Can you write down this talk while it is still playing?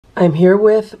I'm here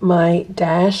with my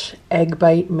Dash egg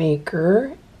bite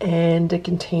maker and a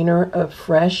container of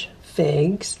fresh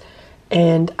figs,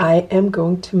 and I am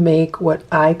going to make what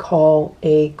I call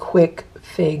a quick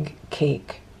fig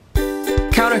cake.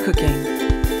 Counter cooking.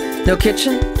 No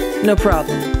kitchen, no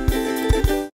problem.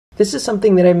 This is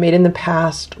something that I've made in the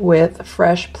past with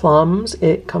fresh plums.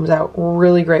 It comes out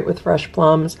really great with fresh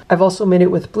plums. I've also made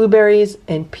it with blueberries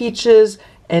and peaches.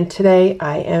 And today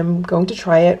I am going to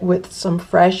try it with some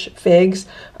fresh figs.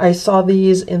 I saw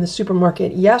these in the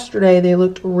supermarket yesterday. They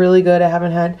looked really good. I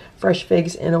haven't had fresh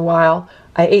figs in a while.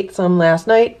 I ate some last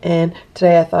night, and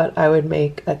today I thought I would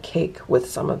make a cake with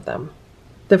some of them.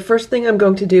 The first thing I'm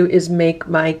going to do is make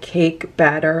my cake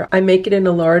batter. I make it in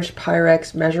a large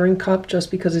Pyrex measuring cup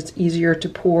just because it's easier to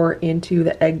pour into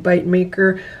the egg bite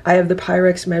maker. I have the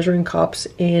Pyrex measuring cups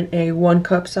in a 1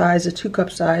 cup size, a 2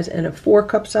 cup size, and a 4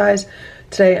 cup size.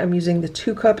 Today I'm using the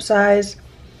 2 cup size,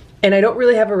 and I don't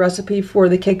really have a recipe for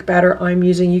the cake batter I'm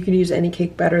using. You can use any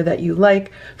cake batter that you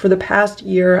like. For the past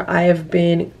year, I have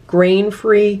been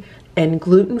grain-free and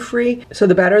gluten-free. So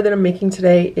the batter that I'm making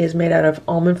today is made out of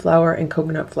almond flour and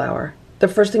coconut flour. The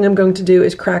first thing I'm going to do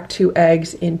is crack 2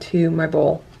 eggs into my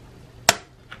bowl.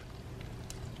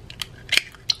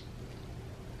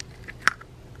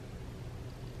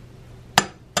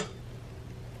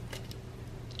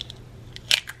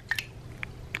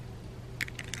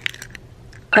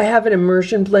 I have an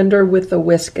immersion blender with a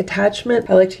whisk attachment.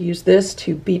 I like to use this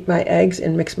to beat my eggs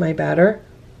and mix my batter.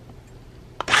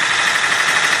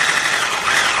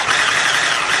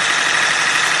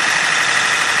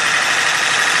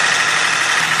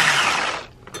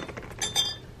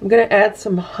 I'm gonna add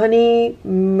some honey,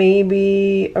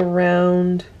 maybe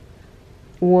around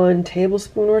 1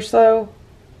 tablespoon or so.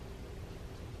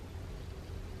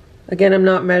 Again, I'm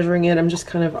not measuring it, I'm just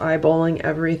kind of eyeballing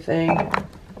everything.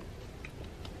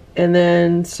 And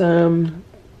then some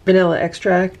vanilla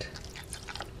extract.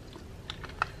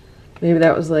 Maybe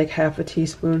that was like half a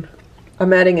teaspoon.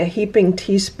 I'm adding a heaping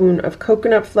teaspoon of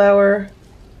coconut flour.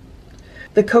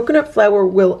 The coconut flour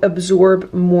will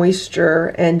absorb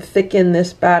moisture and thicken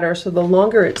this batter, so the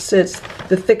longer it sits,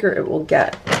 the thicker it will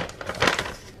get.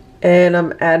 And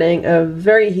I'm adding a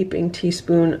very heaping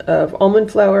teaspoon of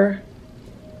almond flour.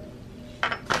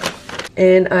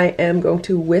 And I am going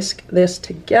to whisk this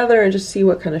together and just see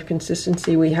what kind of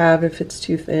consistency we have, if it's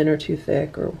too thin or too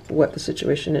thick, or what the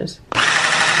situation is.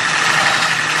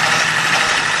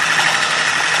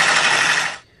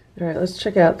 All right, let's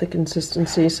check out the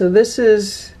consistency. So this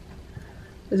is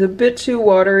a bit too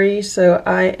watery, so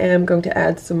I am going to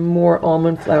add some more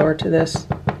almond flour to this.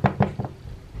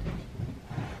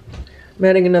 I'm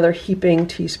adding another heaping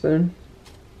teaspoon.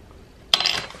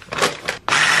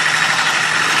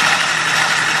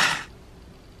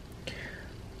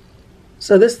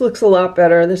 So this looks a lot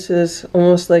better. This is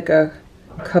almost like a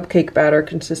cupcake batter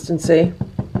consistency.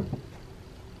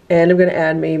 And I'm going to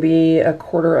add maybe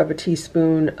 1/4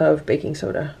 teaspoon of baking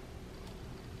soda.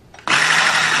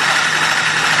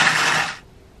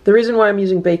 The reason why I'm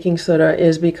using baking soda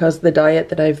is because the diet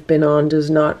that I've been on does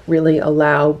not really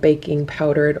allow baking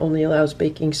powder. It only allows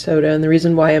baking soda. And the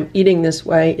reason why I'm eating this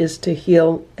way is to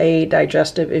heal a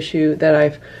digestive issue that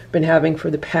I've been having for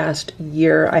the past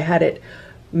year. I had it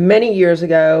many years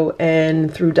ago, and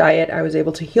through diet I was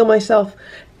able to heal myself,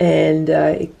 and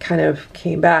it kind of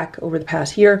came back over the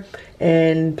past year,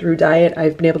 and through diet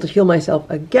I've been able to heal myself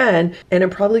again, and I'm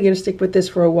probably going to stick with this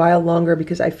for a while longer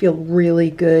because I feel really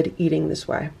good eating this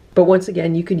way. But once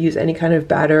again, you could use any kind of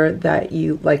batter that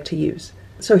you like to use.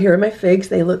 So here are my figs.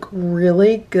 They look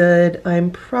really good. I'm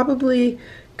probably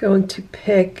going to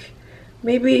pick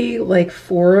maybe like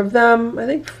 4 of them. I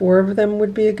think 4 of them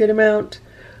would be a good amount.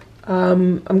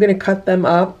 I'm going to cut them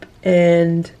up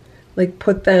and like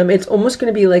put them, it's almost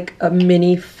going to be like a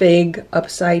mini fig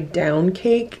upside down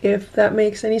cake, if that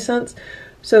makes any sense.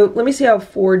 So let me see how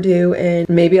 4 do, and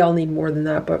maybe I'll need more than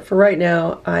that, but for right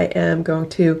now I am going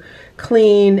to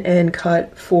clean and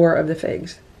cut 4 of the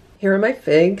figs. Here are my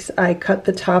figs. I cut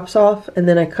the tops off and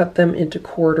then I cut them into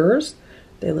quarters.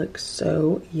 They look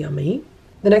so yummy.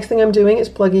 The next thing I'm doing is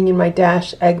plugging in my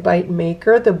Dash egg bite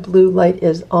maker. The blue light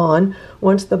is on.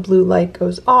 Once the blue light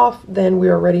goes off, then we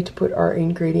are ready to put our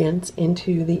ingredients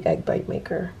into the egg bite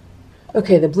maker.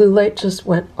 Okay, the blue light just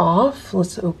went off.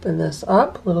 Let's open this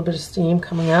up. A little bit of steam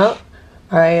coming out.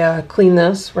 I cleaned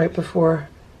this right before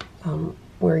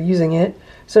we're using it.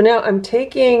 So now I'm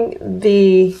taking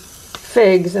the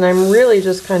figs and I'm really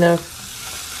just kind of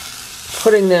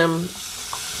putting them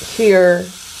here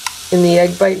in the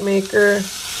egg bite maker.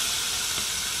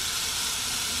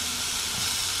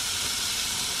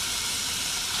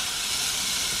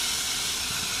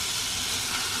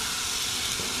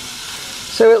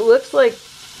 So it looks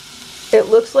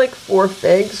like 4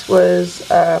 figs was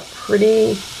a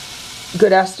pretty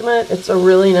good estimate. It's a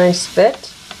really nice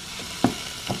fit.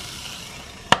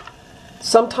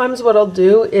 Sometimes what I'll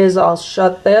do is I'll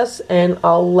shut this and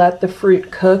I'll let the fruit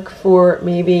cook for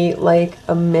maybe like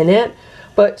a minute.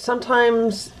 But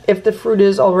sometimes if the fruit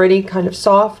is already kind of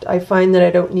soft, I find that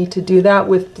I don't need to do that.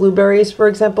 With blueberries, for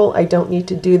example, I don't need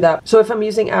to do that. So if I'm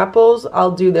using apples,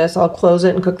 I'll do this. I'll close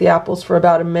it and cook the apples for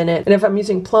about a minute. And if I'm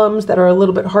using plums that are a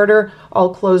little bit harder,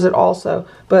 I'll close it also.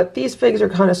 But these figs are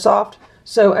kind of soft,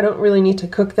 so I don't really need to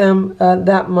cook them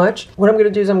that much. What I'm going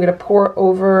to do is I'm going to pour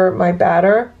over my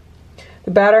batter.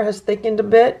 The batter has thickened a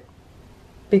bit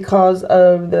because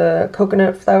of the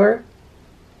coconut flour.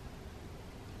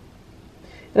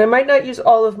 And I might not use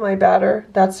all of my batter,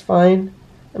 that's fine.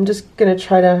 I'm just going to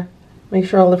try to make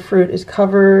sure all the fruit is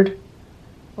covered,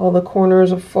 all the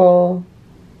corners are full.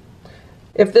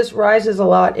 If this rises a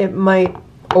lot, it might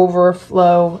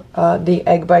overflow the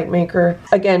egg bite maker.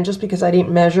 Again, just because I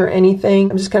didn't measure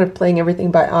anything, I'm just kind of playing everything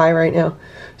by eye right now.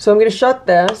 So I'm going to shut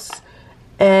this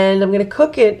and I'm going to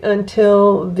cook it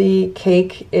until the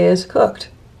cake is cooked.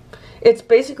 It's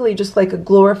basically just like a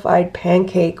glorified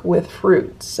pancake with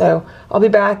fruit. So I'll be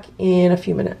back in a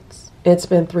few minutes. It's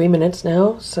been 3 minutes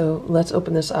now, so let's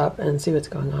open this up and see what's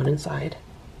going on inside.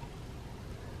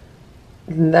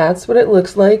 And that's what it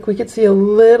looks like. We could see a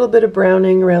little bit of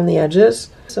browning around the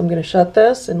edges. So I'm going to shut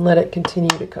this and let it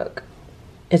continue to cook.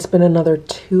 It's been another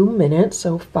 2 minutes,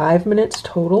 so 5 minutes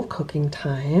total cooking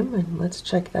time. And let's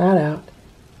check that out.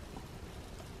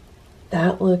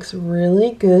 That looks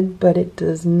really good, but it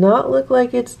does not look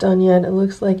like it's done yet. It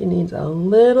looks like it needs a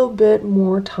little bit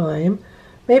more time.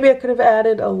 Maybe I could have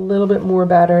added a little bit more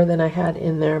batter than I had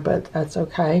in there, but that's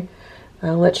okay.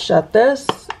 Let's shut this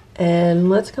and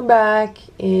let's come back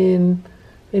in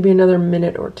maybe another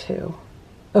minute or two.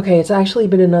 Okay, it's actually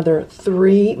been another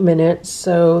 3 minutes,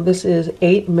 so this is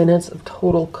 8 minutes of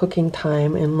total cooking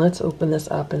time, and let's open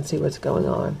this up and see what's going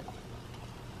on.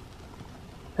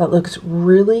 That looks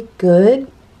really good.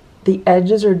 The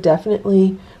edges are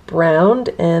definitely browned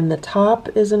and the top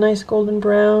is a nice golden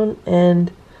brown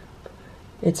and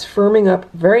it's firming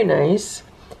up very nice.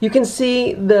 You can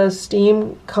see the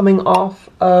steam coming off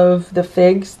of the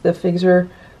figs. The figs are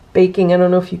baking. I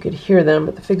don't know if you could hear them,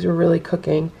 but the figs are really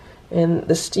cooking and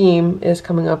the steam is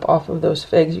coming up off of those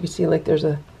figs. You can see like there's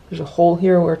a hole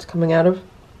here where it's coming out of.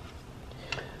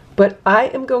 But I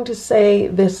am going to say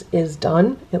this is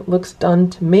done. It looks done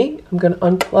to me. I'm going to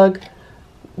unplug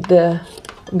the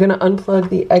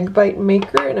egg bite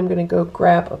maker and I'm going to go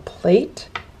grab a plate.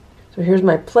 So here's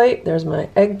my plate. There's my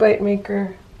egg bite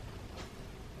maker.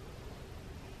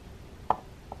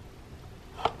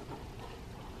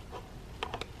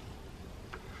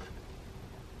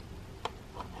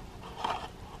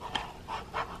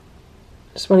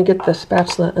 Just want to get the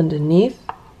spatula underneath.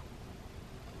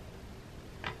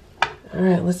 All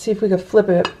right, let's see if we can flip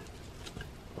it.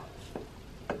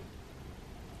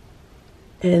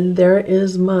 And there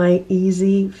is my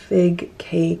easy fig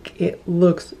cake. It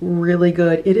looks really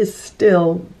good. It is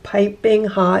still piping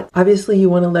hot. Obviously, you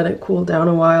want to let it cool down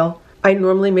a while. I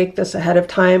normally make this ahead of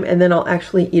time and then I'll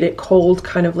actually eat it cold,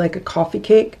 kind of like a coffee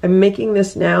cake. I'm making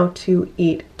this now to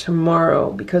eat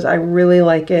tomorrow because I really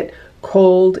like it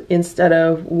cold instead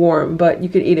of warm, but you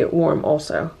could eat it warm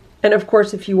also. And of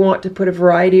course, if you want to put a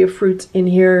variety of fruits in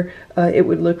here, it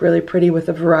would look really pretty with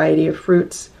a variety of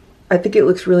fruits. I think it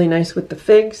looks really nice with the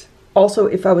figs. Also,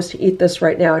 if I was to eat this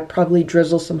right now, I'd probably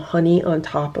drizzle some honey on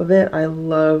top of it. I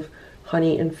love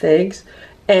honey and figs.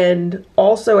 And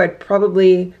also, I'd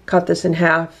probably cut this in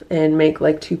half and make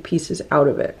like 2 pieces out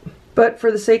of it. But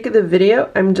for the sake of the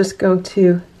video, I'm just going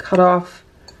to cut off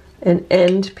an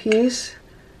end piece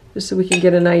just so we can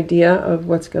get an idea of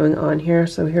what's going on here.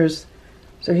 So here's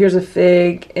a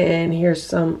fig and here's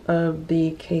some of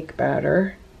the cake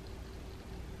batter.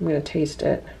 I'm going to taste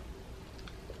it.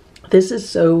 This is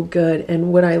so good,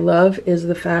 and what I love is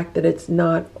the fact that it's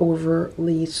not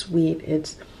overly sweet.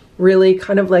 It's really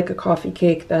kind of like a coffee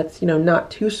cake that's, you know,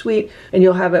 not too sweet, and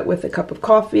you'll have it with a cup of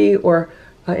coffee, or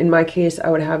in my case, I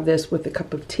would have this with a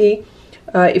cup of tea.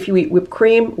 If you eat whipped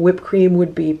cream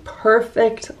would be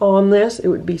perfect on this. It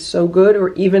would be so good,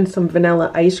 or even some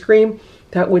vanilla ice cream.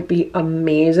 That would be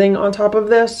amazing on top of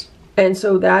this. And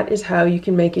so that is how you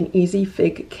can make an easy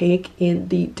fig cake in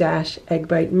the Dash Egg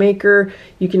Bite Maker.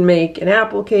 You can make an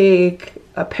apple cake,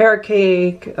 a pear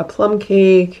cake, a plum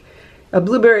cake, a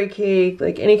blueberry cake,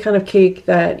 like any kind of cake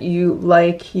that you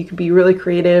like. You can be really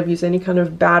creative, use any kind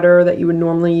of batter that you would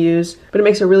normally use, but it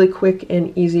makes a really quick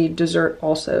and easy dessert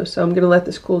also. So I'm gonna let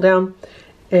this cool down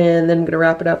And then I'm going to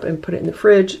wrap it up and put it in the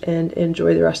fridge and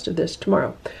enjoy the rest of this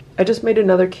tomorrow. I just made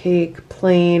another cake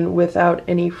plain without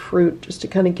any fruit, just to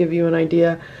kind of give you an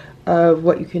idea of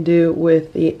what you can do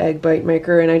with the egg bite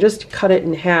maker. And I just cut it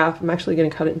in half. I'm actually going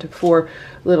to cut it into 4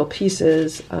 little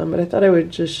pieces, but I thought I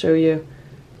would just show you.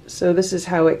 So this is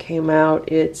how it came out.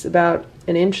 It's about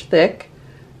 1 inch thick,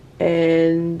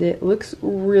 and it looks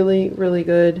really, really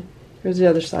good. Here's the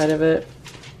other side of it.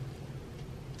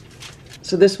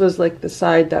 So this was like the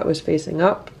side that was facing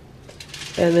up,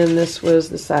 and then this was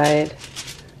the side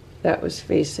that was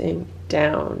facing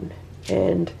down.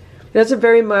 And it has a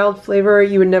very mild flavor.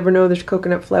 You would never know there's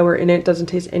coconut flour in it. It doesn't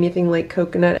taste anything like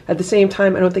coconut. At the same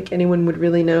time, I don't think anyone would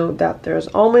really know that there's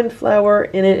almond flour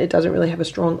in it. It doesn't really have a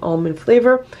strong almond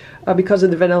flavor because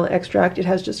of the vanilla extract. It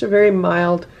has just a very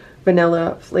mild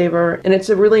vanilla flavor, and it's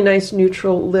a really nice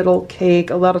neutral little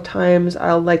cake. A lot of times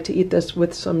I'll like to eat this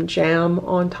with some jam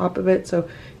on top of it, so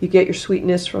you get your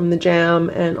sweetness from the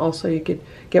jam, and also you could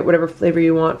get whatever flavor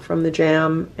you want from the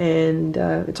jam, and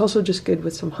it's also just good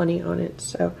with some honey on it.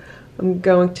 So I'm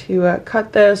going to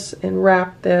cut this and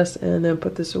wrap this and then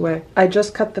put this away. I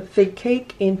just cut the fig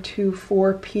cake into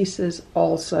 4 pieces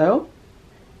also.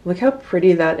 Look how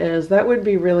pretty that is. That would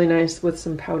be really nice with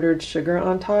some powdered sugar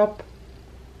on top.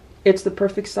 It's the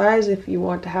perfect size if you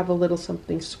want to have a little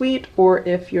something sweet, or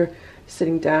if you're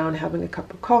sitting down having a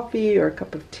cup of coffee or a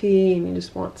cup of tea and you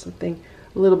just want something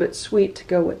a little bit sweet to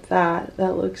go with that.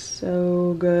 That looks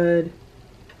so good.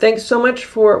 Thanks so much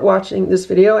for watching this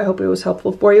video. I hope it was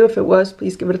helpful for you. If it was,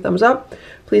 please give it a thumbs up.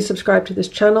 Please subscribe to this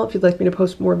channel if you'd like me to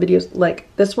post more videos like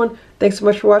this one. Thanks so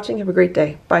much for watching. Have a great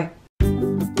day. Bye.